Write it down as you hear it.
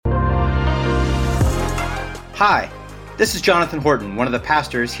Hi, this is Jonathan Horton, one of the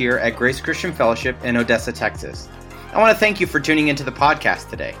pastors here at Grace Christian Fellowship in Odessa, Texas. I want to thank you for tuning into the podcast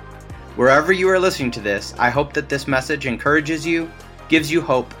today. Wherever you are listening to this, I hope that this message encourages you, gives you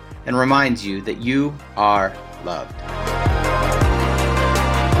hope, and reminds you that you are loved.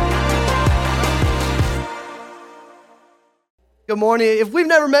 Good morning. If we've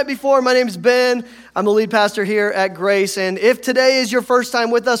never met before, my name is Ben. I'm the lead pastor here at Grace. And if today is your first time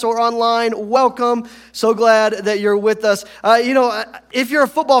with us or online, welcome. So glad that you're with us. If you're a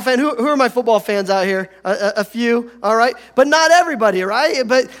football fan, who are my football fans out here? A few, all right? But not everybody, right?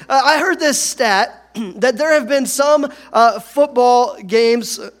 But I heard this stat that there have been some football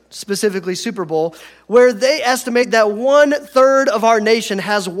games, specifically Super Bowl, where they estimate that 1/3 of our nation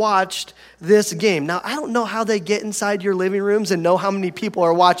has watched this game. Now, I don't know how they get inside your living rooms and know how many people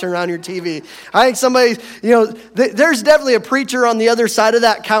are watching around your TV. I think somebody, there's definitely a preacher on the other side of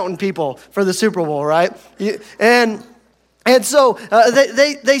that counting people for the Super Bowl, right? And so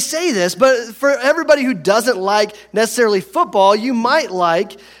they say this, but for everybody who doesn't like necessarily football, you might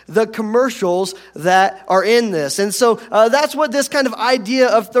like the commercials that are in this. And so that's what this kind of idea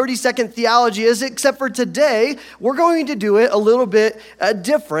of 30-second theology is, except for today, we're going to do it a little bit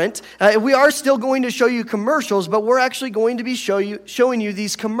different. We are still going to show you commercials, but we're actually going to be showing you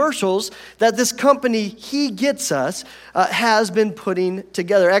these commercials that this company, He Gets Us, has been putting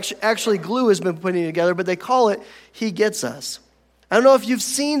together. Actually, Glue has been putting together, but they call it He Gets Us. I don't know if you've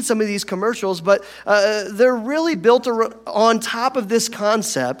seen some of these commercials, but they're really built on top of this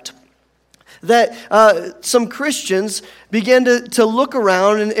concept that some Christians began to look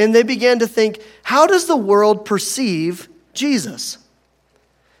around and they began to think, how does the world perceive Jesus?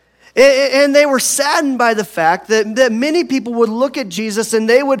 And they were saddened by the fact that many people would look at Jesus and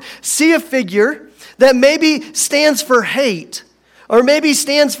they would see a figure that maybe stands for hate or maybe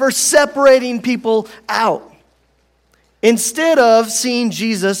stands for separating people out, instead of seeing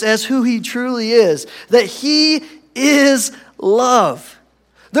Jesus as who He truly is, that He is love.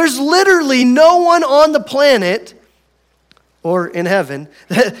 There's literally no one on the planet or in heaven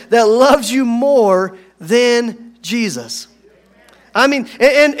that loves you more than Jesus. I mean,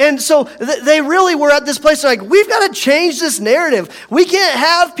 and so they really were at this place like, we've got to change this narrative. We can't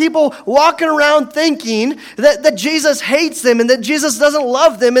have people walking around thinking that Jesus hates them and that Jesus doesn't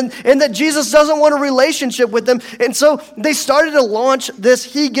love them and that Jesus doesn't want a relationship with them. And so they started to launch this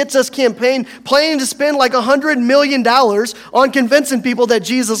He Gets Us campaign, planning to spend like $100 million on convincing people that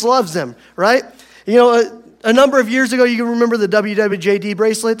Jesus loves them, right? A number of years ago, you can remember the WWJD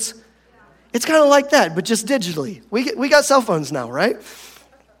bracelets? It's kind of like that, but just digitally. We got cell phones now, right?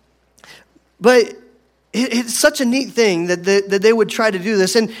 But it's such a neat thing that they would try to do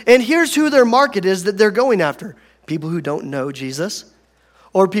this. And here's who their market is that they're going after. People who don't know Jesus,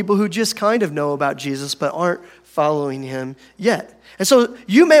 or people who just kind of know about Jesus but aren't following Him yet. And so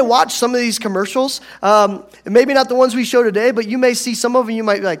you may watch some of these commercials, maybe not the ones we show today, but you may see some of them, you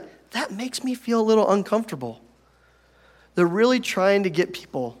might be like, that makes me feel a little uncomfortable. They're really trying to get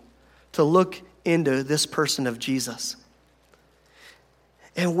people to look into this person of Jesus.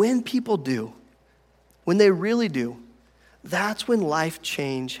 And when people do, when they really do, that's when life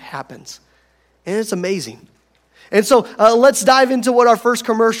change happens. And it's amazing. And so let's dive into what our first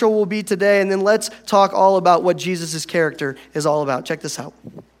commercial will be today, and then let's talk all about what Jesus' character is all about. Check this out.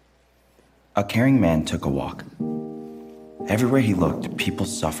 A caring man took a walk. Everywhere he looked, people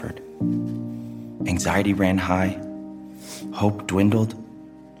suffered. Anxiety ran high. Hope dwindled.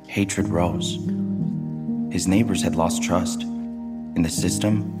 Hatred rose. His neighbors had lost trust in the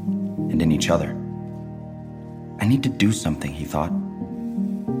system and in each other. I need to do something, he thought.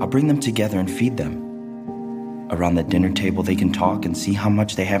 I'll bring them together and feed them. Around the dinner table, they can talk and see how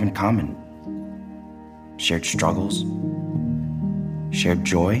much they have in common. Shared struggles, shared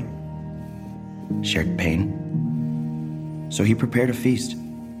joy, shared pain. So he prepared a feast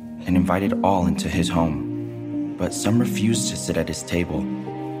and invited all into his home. But some refused to sit at his table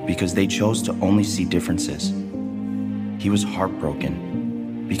because they chose to only see differences. He was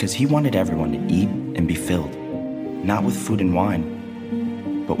heartbroken because he wanted everyone to eat and be filled, not with food and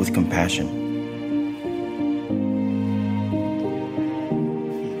wine, but with compassion.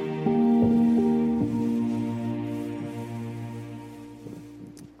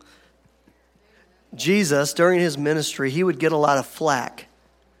 Jesus, during His ministry, He would get a lot of flack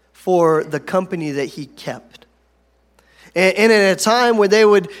for the company that He kept. And at a time where they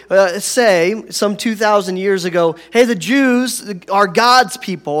would say, some 2,000 years ago, hey, the Jews are God's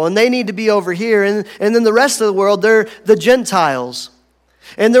people, and they need to be over here, and then the rest of the world, they're the Gentiles.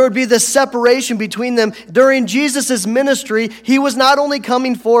 And there would be this separation between them. During Jesus' ministry, he was not only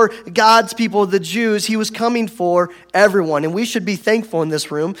coming for God's people, the Jews, he was coming for everyone. And we should be thankful in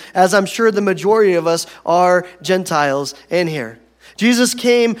this room, as I'm sure the majority of us are Gentiles in here. Jesus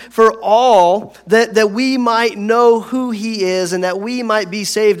came for all that we might know who he is and that we might be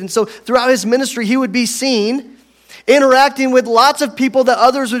saved. And so throughout his ministry, he would be seen interacting with lots of people that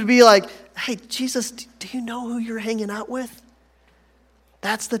others would be like, hey, Jesus, do you know who you're hanging out with?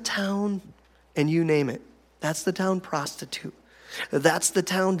 That's the town, and you name it. That's the town prostitute. That's the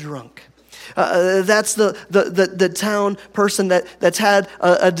town drunk. That's the town person that's had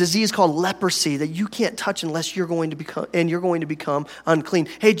a disease called leprosy that you can't touch unless you're going to become unclean.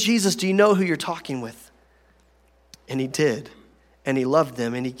 Hey, Jesus, do you know who you're talking with? And he did, and he loved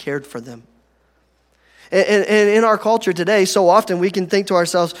them, and he cared for them. And in our culture today, so often we can think to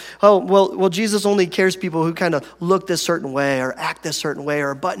ourselves, oh, well, Jesus only cares people who kind of look this certain way or act this certain way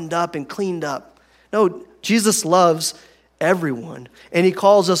or are buttoned up and cleaned up. No, Jesus loves everyone, and he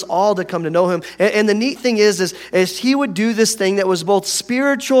calls us all to come to know him. And the neat thing is he would do this thing that was both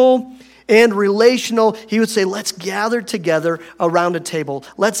spiritual and relational. He would say, let's gather together around a table.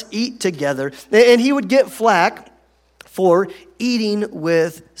 Let's eat together. And he would get flack for eating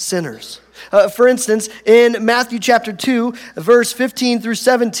with sinners. For instance, in Matthew chapter 2, verse 15 through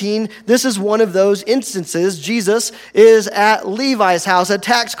 17, this is one of those instances. Jesus is at Levi's house, a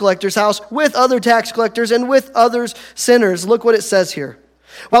tax collector's house, with other tax collectors and with others sinners. Look what it says here.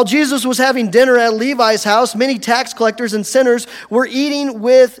 While Jesus was having dinner at Levi's house, many tax collectors and sinners were eating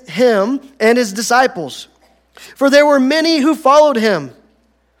with him and his disciples. For there were many who followed him.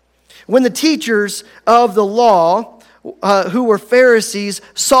 When the teachers of the law, who were Pharisees,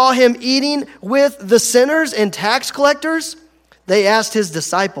 saw him eating with the sinners and tax collectors, they asked his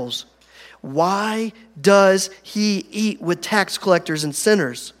disciples, why does he eat with tax collectors and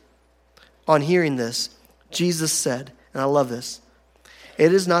sinners? On hearing this, Jesus said, and I love this,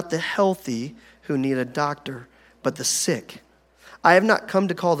 it is not the healthy who need a doctor, but the sick. I have not come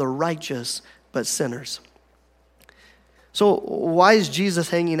to call the righteous, but sinners. So why is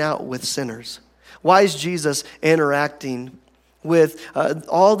Jesus hanging out with sinners? Why is Jesus interacting with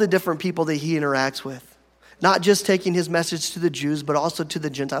all the different people that he interacts with? Not just taking his message to the Jews, but also to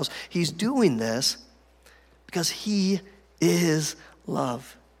the Gentiles. He's doing this because he is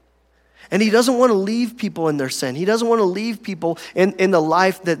love. And he doesn't want to leave people in their sin. He doesn't want to leave people in the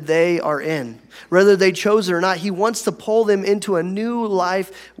life that they are in. Whether they chose it or not, he wants to pull them into a new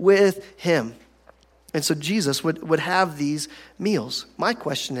life with him. And so Jesus would have these meals. My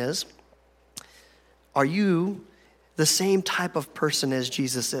question is, are you the same type of person as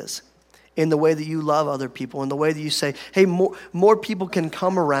Jesus is? In the way that you love other people, in the way that you say, hey, more people can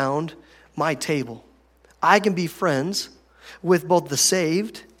come around my table. I can be friends with both the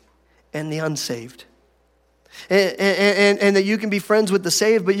saved and the unsaved. And that you can be friends with the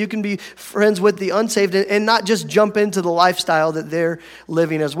saved, but you can be friends with the unsaved and not just jump into the lifestyle that they're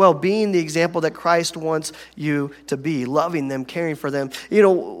living as well. Being the example that Christ wants you to be, loving them, caring for them. You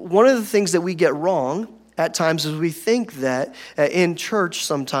know, one of the things that we get wrong at times is we think that in church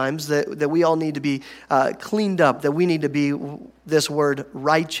sometimes that we all need to be cleaned up, that we need to be, this word,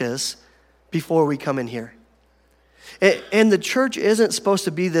 righteous before we come in here. And the church isn't supposed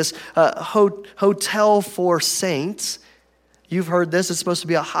to be this hotel for saints. You've heard this. It's supposed to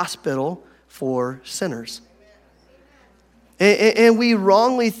be a hospital for sinners. And we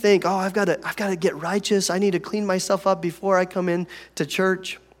wrongly think, oh, I've got to get righteous. I need to clean myself up before I come in to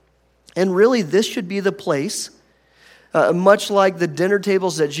church. And really, this should be the place, much like the dinner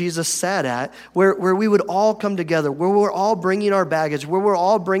tables that Jesus sat at, where we would all come together, where we're all bringing our baggage, where we're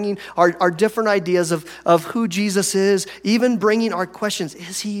all bringing our different ideas of who Jesus is, even bringing our questions.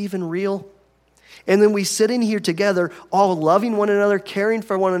 Is he even real? And then we sit in here together, all loving one another, caring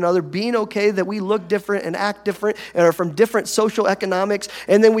for one another, being okay that we look different and act different and are from different social economics.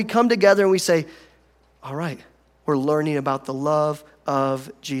 And then we come together and we say, all right, we're learning about the love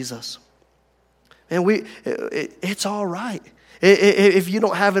of Jesus. And it's all right. If you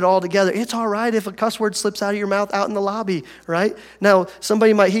don't have it all together, it's all right if a cuss word slips out of your mouth out in the lobby, right? Now,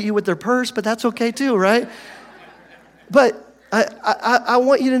 somebody might hit you with their purse, but that's okay too, right? But I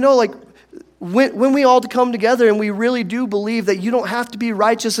want you to know, like, when we all come together and we really do believe that you don't have to be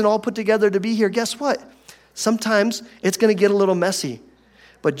righteous and all put together to be here, guess what? Sometimes it's going to get a little messy.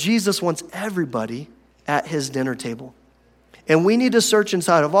 But Jesus wants everybody at his dinner table. And we need to search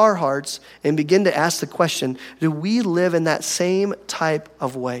inside of our hearts and begin to ask the question, do we live in that same type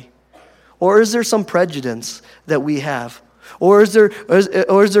of way? Or is there some prejudice that we have? Or is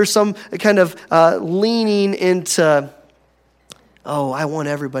there some kind of leaning into oh, I want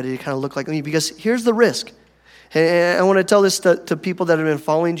everybody to kind of look like me, because here's the risk. And I want to tell this to people that have been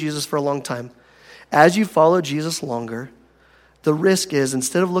following Jesus for a long time. As you follow Jesus longer, the risk is,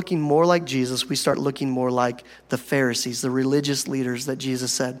 instead of looking more like Jesus, we start looking more like the Pharisees, the religious leaders that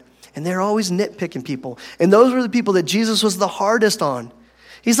Jesus said. And they're always nitpicking people. And those were the people that Jesus was the hardest on.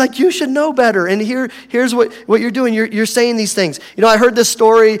 He's like, you should know better. And here's what you're doing. You're saying these things. You know, I heard this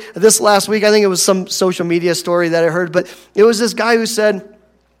story this last week. I think it was some social media story that I heard. But it was this guy who said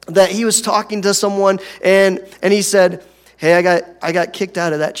that he was talking to someone. And he said, hey, I got kicked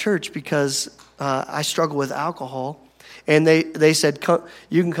out of that church because I struggle with alcohol. And they said,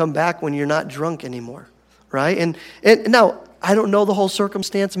 you can come back when you're not drunk anymore, right? And now, I don't know the whole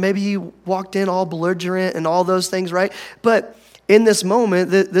circumstance. Maybe he walked in all belligerent and all those things, right? But in this moment,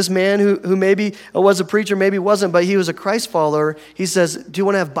 this man who maybe was a preacher, maybe wasn't, but he was a Christ follower, he says, do you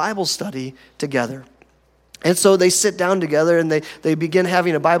want to have Bible study together? And so they sit down together and they begin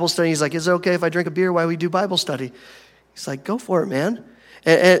having a Bible study. He's like, is it okay if I drink a beer while we do Bible study? He's like, go for it, man.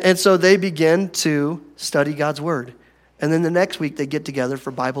 And so they begin to study God's word. And then the next week they get together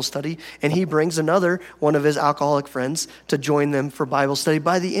for Bible study, and he brings another one of his alcoholic friends to join them for Bible study.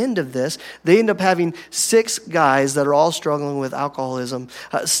 By the end of this, they end up having 6 guys that are all struggling with alcoholism,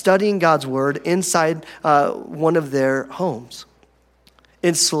 studying God's word inside one of their homes.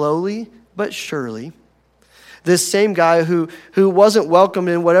 And slowly but surely, this same guy who wasn't welcomed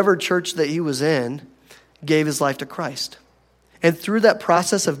in whatever church that he was in gave his life to Christ. And through that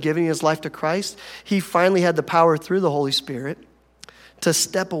process of giving his life to Christ, he finally had the power through the Holy Spirit to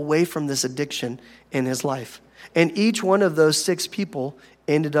step away from this addiction in his life. And each one of those 6 people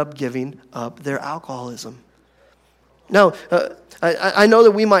ended up giving up their alcoholism. Now, I know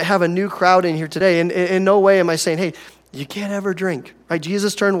that we might have a new crowd in here today, and in no way am I saying, hey, you can't ever drink, right?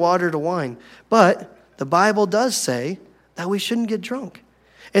 Jesus turned water to wine. But the Bible does say that we shouldn't get drunk.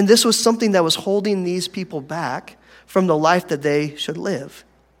 And this was something that was holding these people back from the life that they should live.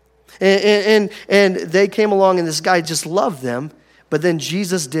 And they came along, and this guy just loved them, but then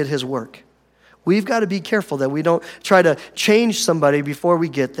Jesus did his work. We've got to be careful that we don't try to change somebody before we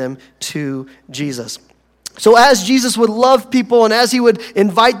get them to Jesus. So as Jesus would love people, and as he would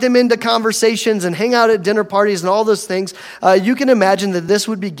invite them into conversations and hang out at dinner parties and all those things, you can imagine that this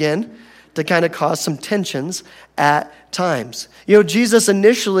would begin to kind of cause some tensions at times. You know, Jesus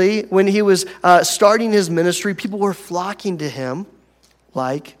initially, when he was starting his ministry, people were flocking to him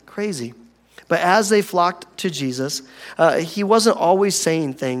like crazy. But as they flocked to Jesus, he wasn't always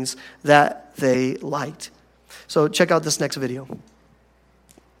saying things that they liked. So check out this next video.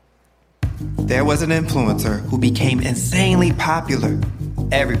 There was an influencer who became insanely popular.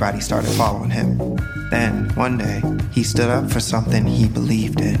 Everybody started following him. Then, one day, he stood up for something he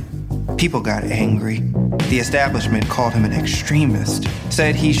believed in. People got angry. The establishment called him an extremist,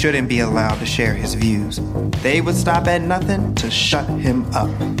 said he shouldn't be allowed to share his views. They would stop at nothing to shut him up.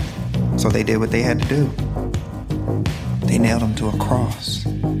 So they did what they had to do. They nailed him to a cross.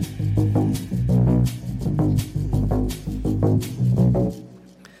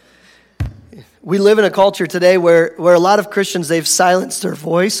 We live in a culture today where a lot of Christians, they've silenced their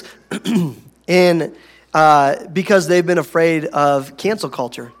voice and because they've been afraid of cancel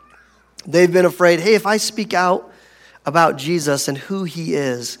culture. They've been afraid, hey, if I speak out about Jesus and who he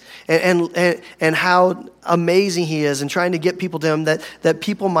is and how amazing he is, and trying to get people to him, that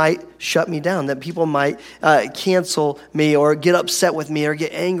people might shut me down, that people might cancel me or get upset with me or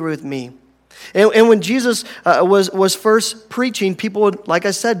get angry with me. And when Jesus was first preaching, people would, like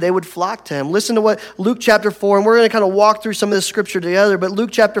I said, they would flock to him. Listen to what Luke chapter 4, and we're going to kind of walk through some of this scripture together, but Luke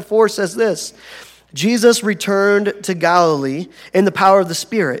chapter 4 says this: Jesus returned to Galilee in the power of the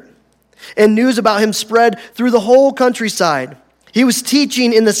Spirit, and news about him spread through the whole countryside. He was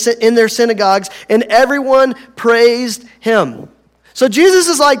teaching in their synagogues, and everyone praised him. So Jesus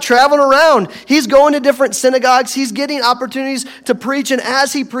is like traveling around. He's going to different synagogues. He's getting opportunities to preach, and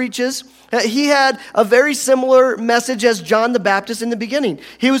as he preaches, he had a very similar message as John the Baptist in the beginning.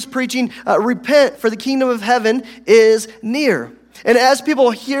 He was preaching, repent, for the kingdom of heaven is near. And as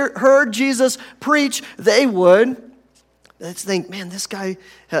people heard Jesus preach, they would, let's think, man, this guy,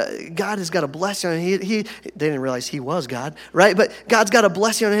 God has got a blessing on him. They didn't realize he was God, right? But God's got a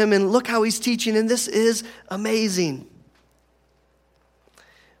blessing on him, and look how he's teaching, and this is amazing.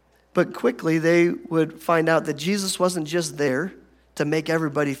 But quickly they would find out that Jesus wasn't just there to make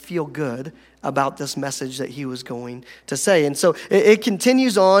everybody feel good about this message that he was going to say. And so it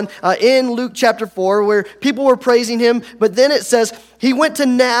continues on in Luke chapter 4, where people were praising him, but then it says he went to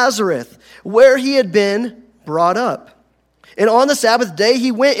Nazareth, where he had been brought up. And on the Sabbath day,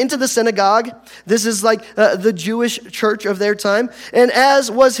 he went into the synagogue. This is like the Jewish church of their time. And as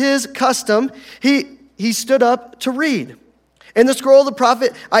was his custom, he stood up to read. And the scroll of the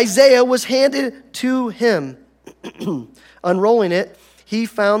prophet Isaiah was handed to him. Unrolling it, he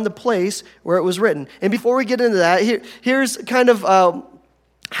found the place where it was written. And before we get into that, here's kind of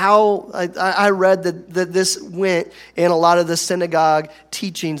how I read that this went in a lot of the synagogue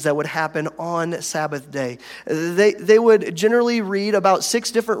teachings that would happen on Sabbath day. They would generally read about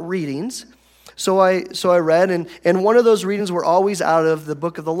 6 different readings. So I read, and one of those readings were always out of the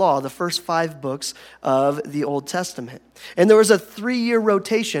book of the law, the first 5 books of the Old Testament. And there was a 3-year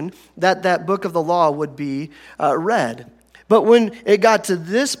rotation that book of the law would be read. But when it got to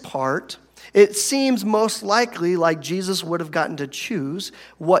this part, it seems most likely like Jesus would have gotten to choose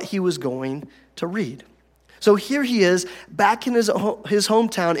what he was going to read. So here he is, back in his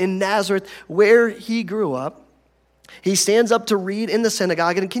hometown in Nazareth, where he grew up. He stands up to read in the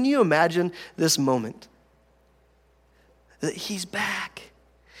synagogue, and can you imagine this moment? He's back.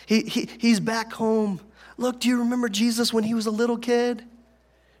 He's back home. Look, do you remember Jesus when he was a little kid?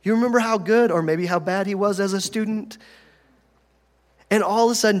 You remember how good or maybe how bad he was as a student? And all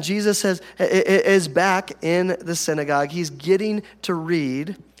of a sudden, Jesus is back in the synagogue. He's getting to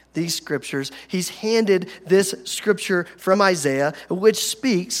read these scriptures. He's handed this scripture from Isaiah, which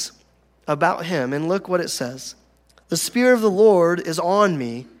speaks about him. And look what it says. The Spirit of the Lord is on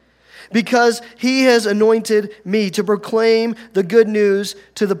me because he has anointed me to proclaim the good news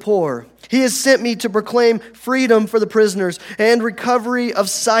to the poor. He has sent me to proclaim freedom for the prisoners and recovery of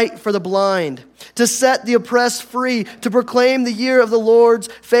sight for the blind, to set the oppressed free, to proclaim the year of the Lord's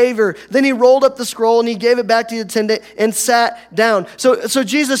favor. Then he rolled up the scroll and he gave it back to the attendant and sat down. So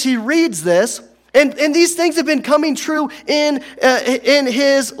Jesus, he reads this, and these things have been coming true in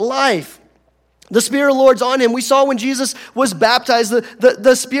his life. The Spirit of the Lord's on him. We saw when Jesus was baptized,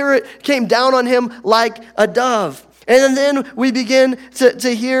 the Spirit came down on him like a dove. And then we begin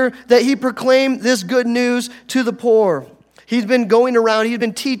to hear that he proclaimed this good news to the poor. He's been going around, he's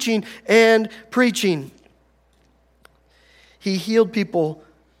been teaching and preaching. He healed people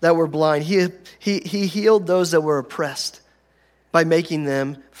that were blind. He healed those that were oppressed by making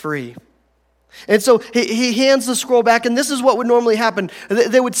them free. And so he hands the scroll back, and this is what would normally happen.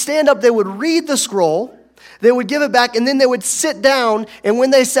 They would stand up, they would read the scroll, they would give it back, and then they would sit down, and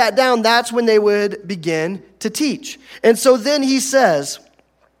when they sat down, that's when they would begin to teach. And so then he says,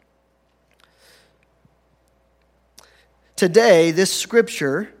 today this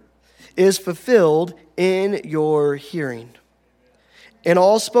scripture is fulfilled in your hearing. And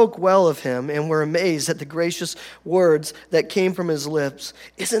all spoke well of him and were amazed at the gracious words that came from his lips.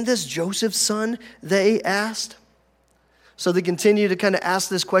 Isn't this Joseph's son? They asked. So they continue to kind of ask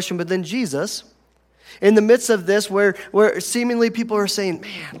this question, but then Jesus, in the midst of this, where seemingly people are saying,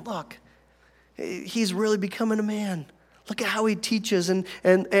 man, look, he's really becoming a man. Look at how he teaches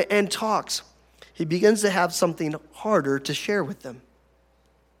and talks. He begins to have something harder to share with them.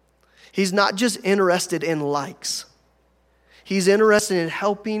 He's not just interested in likes. He's interested in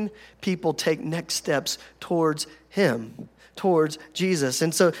helping people take next steps towards him, towards Jesus.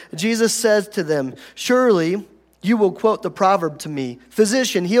 And so Jesus says to them, surely you will quote the proverb to me,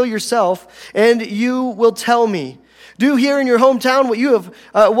 physician, heal yourself, and you will tell me, do here in your hometown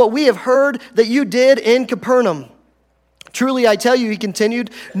what we have heard that you did in Capernaum. Truly, I tell you, he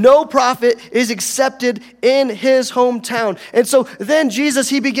continued, no prophet is accepted in his hometown. And so then Jesus,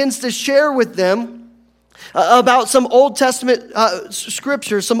 he begins to share with them about some Old Testament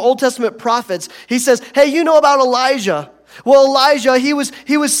scriptures, some Old Testament prophets. He says, hey, you know about Elijah. Well, Elijah, he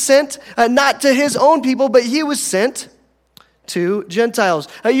was sent not to his own people, but he was sent to Gentiles.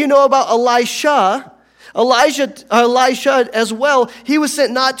 You know about Elisha. Elisha as well, he was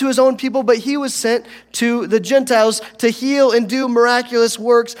sent not to his own people, but he was sent to the Gentiles to heal and do miraculous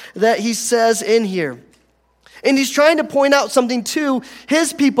works that he says in here. And he's trying to point out something to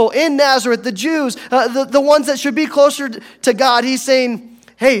his people in Nazareth, the Jews, the ones that should be closer to God. He's saying,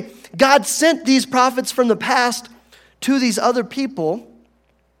 hey, God sent these prophets from the past to these other people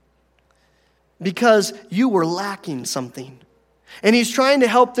because you were lacking something. And he's trying to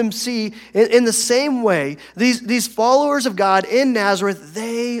help them see in the same way, these followers of God in Nazareth,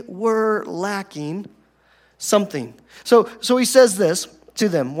 they were lacking something. So he says this to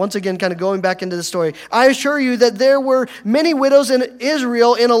them, once again, kind of going back into the story. I assure you that there were many widows in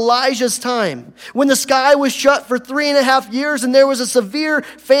Israel in Elijah's time, when the sky was shut for 3.5 years and there was a severe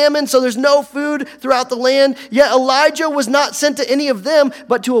famine, so there's no food throughout the land. Yet Elijah was not sent to any of them,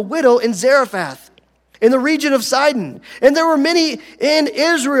 but to a widow in Zarephath, in the region of Sidon. And there were many in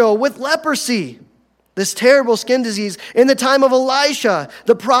Israel with leprosy. this terrible skin disease in the time of Elisha,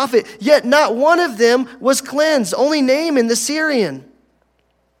 the prophet, yet not one of them was cleansed, only Naaman the Syrian.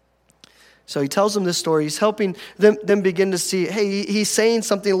 So he tells them this story. He's helping them begin to see, hey, he's saying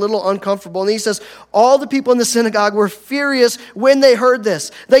something a little uncomfortable. And he says, all the people in the synagogue were furious when they heard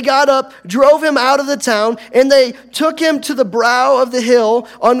this. They got up, drove him out of the town, and they took him to the brow of the hill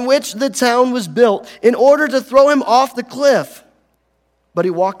on which the town was built in order to throw him off the cliff. But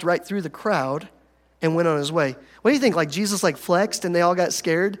he walked right through the crowd and went on his way. What do you think? Like Jesus flexed and they all got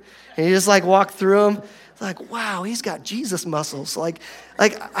scared? And he just walked through them? Like, wow, he's got Jesus muscles. Like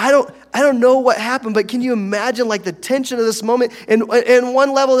I don't know what happened, but can you imagine the tension of this moment? And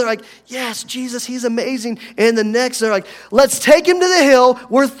one level, they're like, yes, Jesus, he's amazing. And the next, they're like, let's take him to the hill.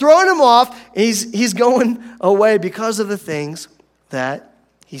 We're throwing him off. And he's going away because of the things that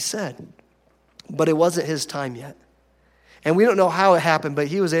he said. But it wasn't his time yet. And we don't know how it happened, but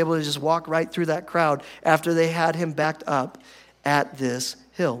he was able to just walk right through that crowd after they had him backed up at this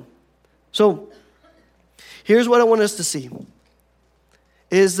hill. So here's what I want us to see,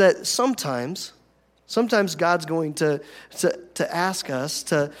 is that sometimes God's going to ask us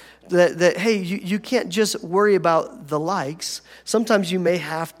that hey, you can't just worry about the likes. Sometimes you may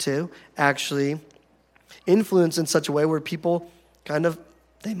have to actually influence in such a way where people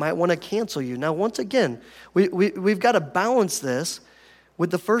they might want to cancel you. Now, once again, we've got to balance this with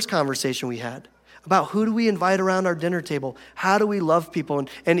the first conversation we had about who do we invite around our dinner table? How do we love people?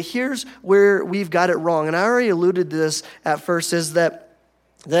 And here's where we've got it wrong. And I already alluded to this at first, is that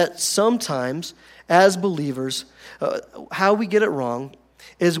sometimes as believers, how we get it wrong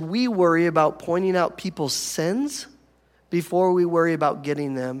is we worry about pointing out people's sins before we worry about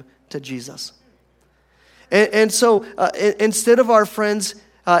getting them to Jesus. And so instead of our friends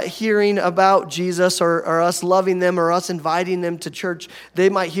hearing about Jesus or us loving them or us inviting them to church, they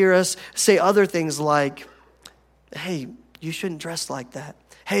might hear us say other things like, hey, you shouldn't dress like that.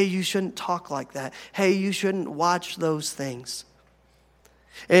 Hey, you shouldn't talk like that. Hey, you shouldn't watch those things.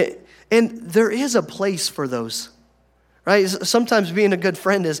 And there is a place for those, right? Sometimes being a good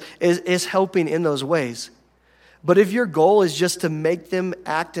friend is helping in those ways. But if your goal is just to make them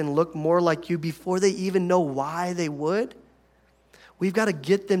act and look more like you before they even know why they would, we've got to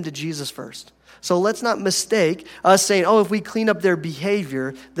get them to Jesus first. So let's not mistake us saying, oh, if we clean up their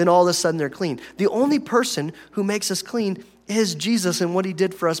behavior, then all of a sudden they're clean. The only person who makes us clean is Jesus and what he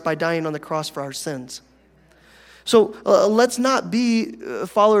did for us by dying on the cross for our sins. So let's not be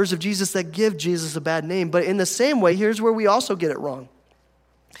followers of Jesus that give Jesus a bad name. But in the same way, here's where we also get it wrong.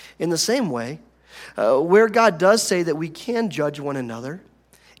 In the same way, where God does say that we can judge one another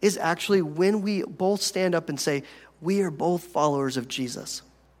is actually when we both stand up and say, we are both followers of Jesus.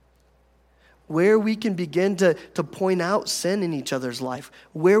 Where we can begin to point out sin in each other's life.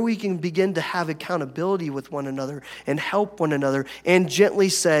 Where we can begin to have accountability with one another and help one another and gently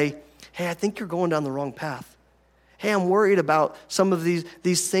say, hey, I think you're going down the wrong path. Hey, I'm worried about some of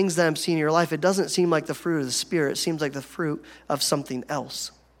these things that I'm seeing in your life. It doesn't seem like the fruit of the Spirit. It seems like the fruit of something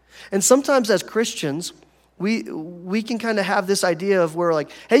else. And sometimes as Christians, we can kind of have this idea of we're like,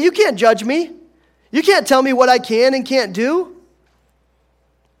 hey, you can't judge me. You can't tell me what I can and can't do.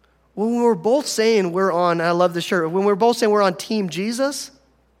 When we're both saying we're on, I love this shirt, when we're both saying we're on Team Jesus,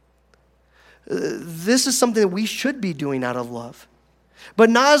 this is something that we should be doing out of love. But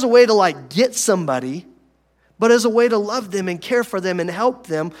not as a way to get somebody, but as a way to love them and care for them and help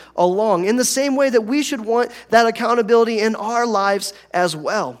them along. In the same way that we should want that accountability in our lives as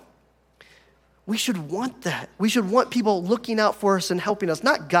well. We should want that. We should want people looking out for us and helping us,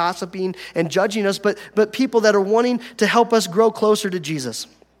 not gossiping and judging us, but people that are wanting to help us grow closer to Jesus.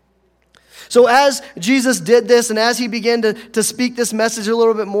 So as Jesus did this and as he began to speak this message a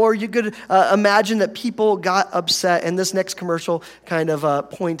little bit more, you could imagine that people got upset, and this next commercial kind of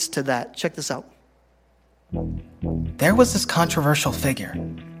points to that. Check this out. There was this controversial figure.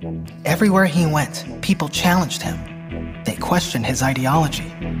 Everywhere he went, people challenged him. They questioned his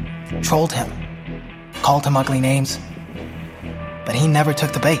ideology, trolled him, called him ugly names. But he never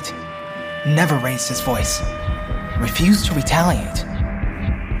took the bait, never raised his voice, refused to retaliate,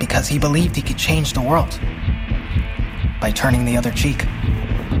 because he believed he could change the world by turning the other cheek.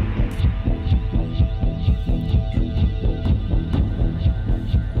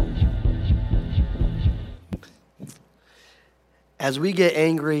 As we get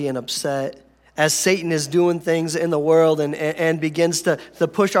angry and upset, as Satan is doing things in the world and begins to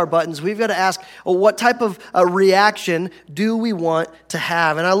push our buttons, we've got to ask, well, what type of reaction do we want to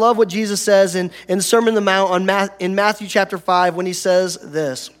have? And I love what Jesus says in the Sermon on the Mount in Matthew chapter 5 when he says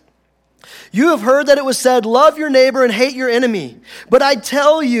this. You have heard that it was said, love your neighbor and hate your enemy. But I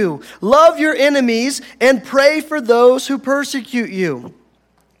tell you, love your enemies and pray for those who persecute you.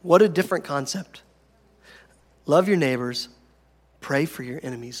 What a different concept. Love your neighbors, pray for your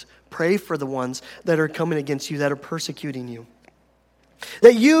enemies. Pray for the ones that are coming against you, that are persecuting you.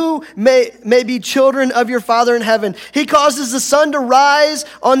 That you may be children of your Father in heaven. He causes the sun to rise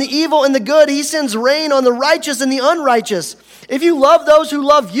on the evil and the good. He sends rain on the righteous and the unrighteous. If you love those who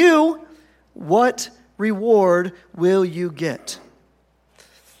love you, what reward will you get?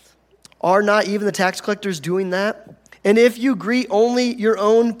 Are not even the tax collectors doing that? And if you greet only your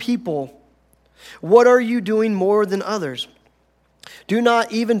own people, what are you doing more than others? Do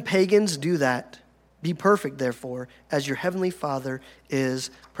not even pagans do that? Be perfect, therefore, as your heavenly Father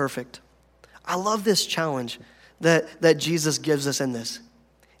is perfect. I love this challenge that Jesus gives us in this.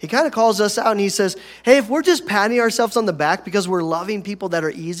 He kind of calls us out and he says, hey, if we're just patting ourselves on the back because we're loving people that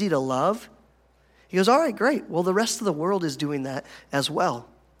are easy to love, he goes, all right, great. Well, the rest of the world is doing that as well.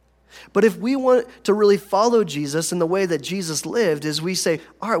 But if we want to really follow Jesus in the way that Jesus lived, is we say,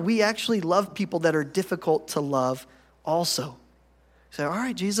 all right, we actually love people that are difficult to love also. Say, all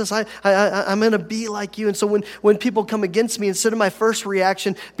right, Jesus, I'm going to be like you. And so when people come against me, instead of my first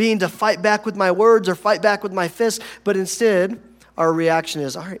reaction being to fight back with my words or fight back with my fists, but instead our reaction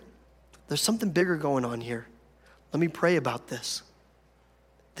is, all right, there's something bigger going on here. Let me pray about this.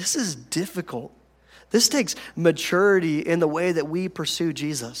 This is difficult. This takes maturity in the way that we pursue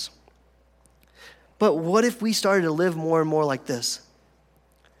Jesus. But what if we started to live more and more like this?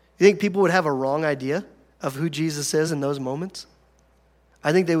 You think people would have a wrong idea of who Jesus is in those moments?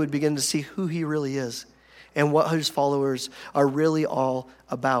 I think they would begin to see who he really is and what his followers are really all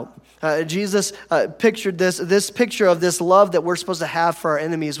about. Jesus pictured this picture of this love that we're supposed to have for our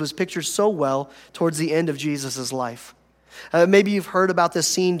enemies was pictured so well towards the end of Jesus' life. Maybe you've heard about this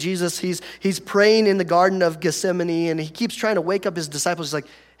scene. Jesus, he's praying in the Garden of Gethsemane, and he keeps trying to wake up his disciples. He's like,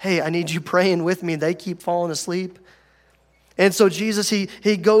 hey, I need you praying with me. They keep falling asleep. And so Jesus,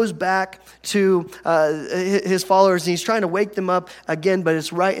 he goes back to his followers, and he's trying to wake them up again, but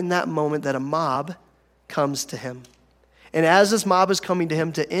it's right in that moment that a mob comes to him. And as this mob is coming to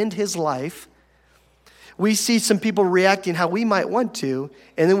him to end his life, we see some people reacting how we might want to,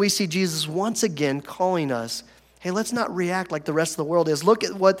 and then we see Jesus once again calling us, hey, let's not react like the rest of the world is. Look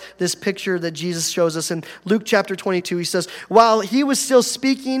at what this picture that Jesus shows us in Luke chapter 22. He says, while he was still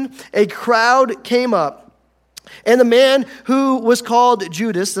speaking, a crowd came up. And the man who was called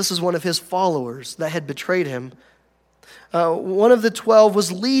Judas, this is one of his followers that had betrayed him, one of the 12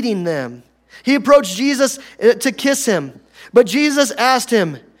 was leading them. He approached Jesus to kiss him. But Jesus asked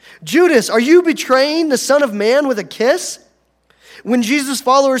him, Judas, are you betraying the Son of Man with a kiss? When Jesus'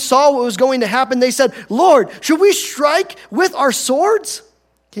 followers saw what was going to happen, they said, Lord, should we strike with our swords?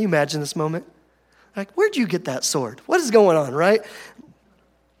 Can you imagine this moment? Like, where'd you get that sword? What is going on, right?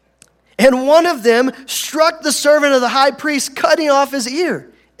 And one of them struck the servant of the high priest, cutting off his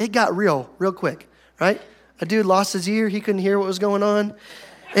ear. It got real quick, right? A dude lost his ear. He couldn't hear what was going on.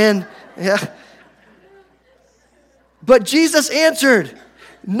 And, yeah. But Jesus answered,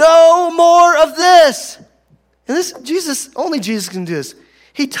 no more of this. And this, only Jesus can do this.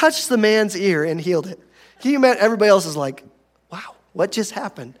 He touched the man's ear and healed it. Can you imagine? Everybody else is like, wow, what just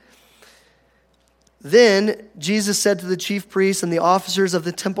happened? Then Jesus said to the chief priests and the officers of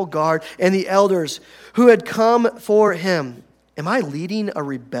the temple guard and the elders who had come for him, am I leading a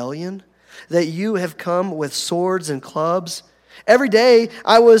rebellion that you have come with swords and clubs? Every day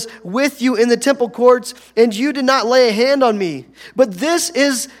I was with you in the temple courts and you did not lay a hand on me. But this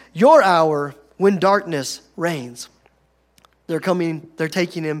is your hour when darkness reigns. They're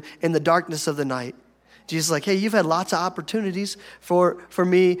taking him in the darkness of the night. Jesus is like, hey, you've had lots of opportunities for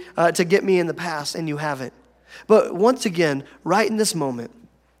me to get me in the past, and you haven't. But once again, right in this moment,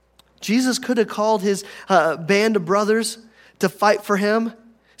 Jesus could have called his band of brothers to fight for him,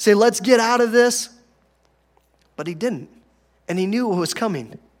 say, let's get out of this. But he didn't, and he knew what was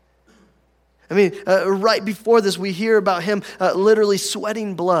coming. I mean, right before this, we hear about him literally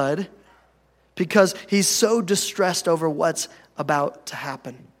sweating blood because he's so distressed over what's about to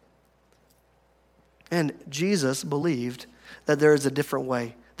happen. And Jesus believed that there is a different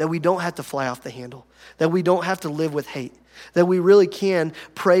way, that we don't have to fly off the handle, that we don't have to live with hate, that we really can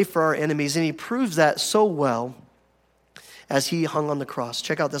pray for our enemies. And he proves that so well as he hung on the cross.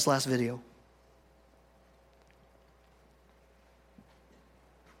 Check out this last video.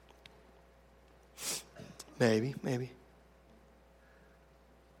 Maybe.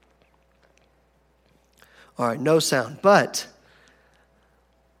 All right, no sound. But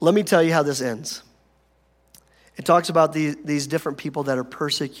let me tell you how this ends. It talks about these different people that are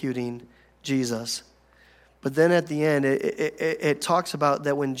persecuting Jesus. But then at the end, it talks about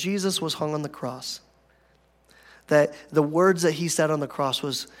that when Jesus was hung on the cross, that the words that he said on the cross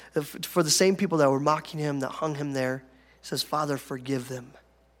was for the same people that were mocking him, that hung him there. He says, Father, forgive them,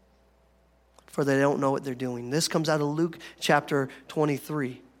 for they don't know what they're doing. This comes out of Luke chapter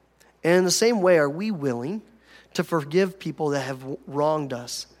 23. And in the same way, are we willing to forgive people that have wronged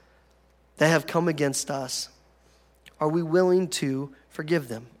us, that have come against us? Are we willing to forgive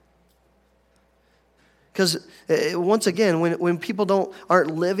them? Because once again, when people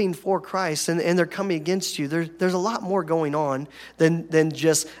aren't living for Christ and they're coming against you, there's a lot more going on than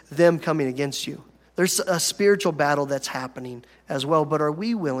just them coming against you. There's a spiritual battle that's happening as well. But are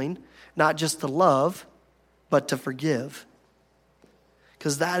we willing not just to love, but to forgive?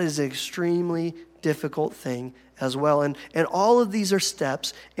 Because that is an extremely difficult thing as well. And all of these are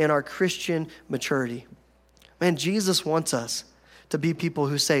steps in our Christian maturity. Man, Jesus wants us to be people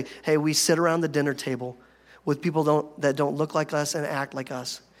who say, hey, we sit around the dinner table with people that don't look like us and act like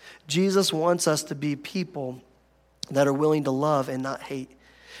us. Jesus wants us to be people that are willing to love and not hate.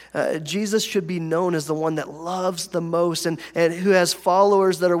 Jesus should be known as the one that loves the most and who has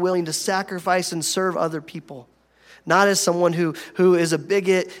followers that are willing to sacrifice and serve other people, not as someone who is a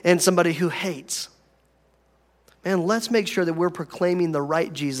bigot and somebody who hates. Man, let's make sure that we're proclaiming the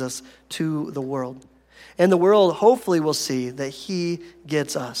right Jesus to the world. And the world hopefully will see that he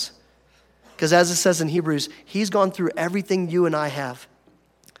gets us. Because as it says in Hebrews, he's gone through everything you and I have.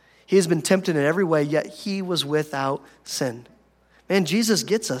 He has been tempted in every way, yet he was without sin. Man, Jesus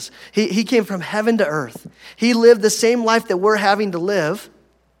gets us. He came from heaven to earth. He lived the same life that we're having to live,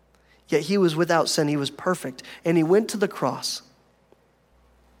 yet he was without sin. He was perfect. And he went to the cross,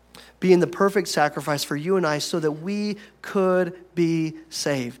 being the perfect sacrifice for you and I so that we could be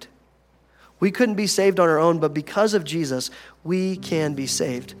saved. We couldn't be saved on our own, but because of Jesus, we can be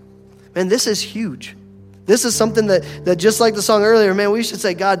saved. Man, this is huge. This is something that just like the song earlier, man, we should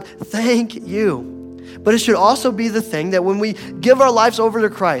say, God, thank you. But it should also be the thing that when we give our lives over to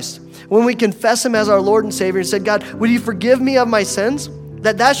Christ, when we confess him as our Lord and Savior and said, God, would you forgive me of my sins?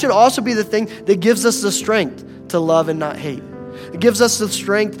 That should also be the thing that gives us the strength to love and not hate. It gives us the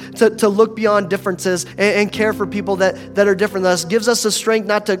strength to look beyond differences and care for people that are different than us. It gives us the strength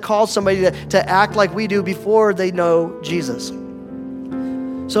not to call somebody to act like we do before they know Jesus.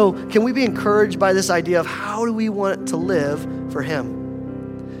 So can we be encouraged by this idea of how do we want to live for him?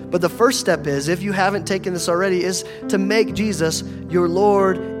 But the first step is, if you haven't taken this already, is to make Jesus your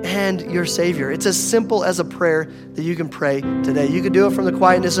Lord and your Savior. It's as simple as a prayer that you can pray today. You can do it from the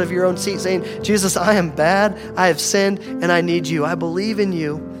quietness of your own seat saying, Jesus, I am bad, I have sinned, and I need you. I believe in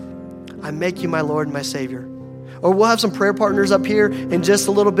you. I make you my Lord and my Savior. Or we'll have some prayer partners up here in just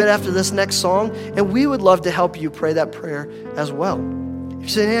a little bit after this next song, and we would love to help you pray that prayer as well. If you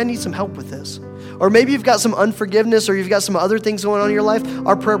say, hey, I need some help with this. Or maybe you've got some unforgiveness or you've got some other things going on in your life,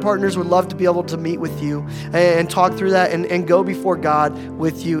 our prayer partners would love to be able to meet with you and talk through that and go before God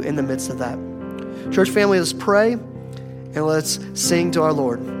with you in the midst of that. Church family, let's pray and let's sing to our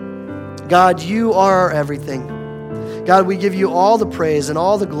Lord. God, you are our everything. God, we give you all the praise and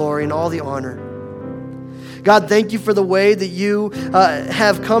all the glory and all the honor. God, thank you for the way that you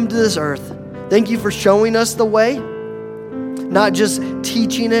have come to this earth. Thank you for showing us the way, not just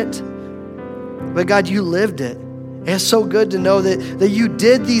teaching it, but God, you lived it. And it's so good to know that you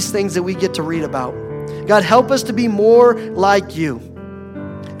did these things that we get to read about. God, help us to be more like you.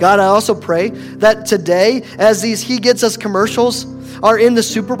 God, I also pray that today, as these He Gets Us commercials are in the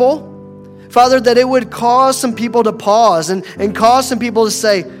Super Bowl, Father, that it would cause some people to pause and cause some people to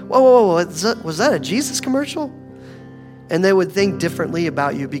say, whoa, was that a Jesus commercial? And they would think differently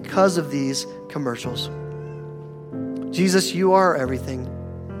about you because of these commercials. Jesus, you are everything.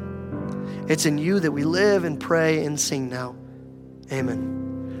 It's in you that we live and pray and sing now.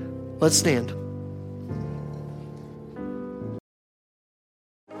 Amen. Let's stand.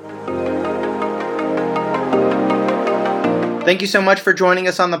 Thank you so much for joining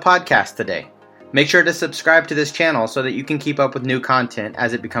us on the podcast today. Make sure to subscribe to this channel so that you can keep up with new content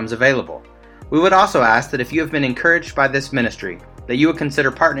as it becomes available. We would also ask that if you have been encouraged by this ministry, that you would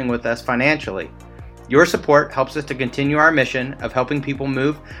consider partnering with us financially. Your support helps us to continue our mission of helping people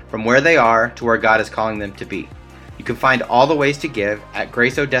move from where they are to where God is calling them to be. You can find all the ways to give at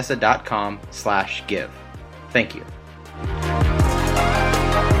graceodessa.com/give. Thank you.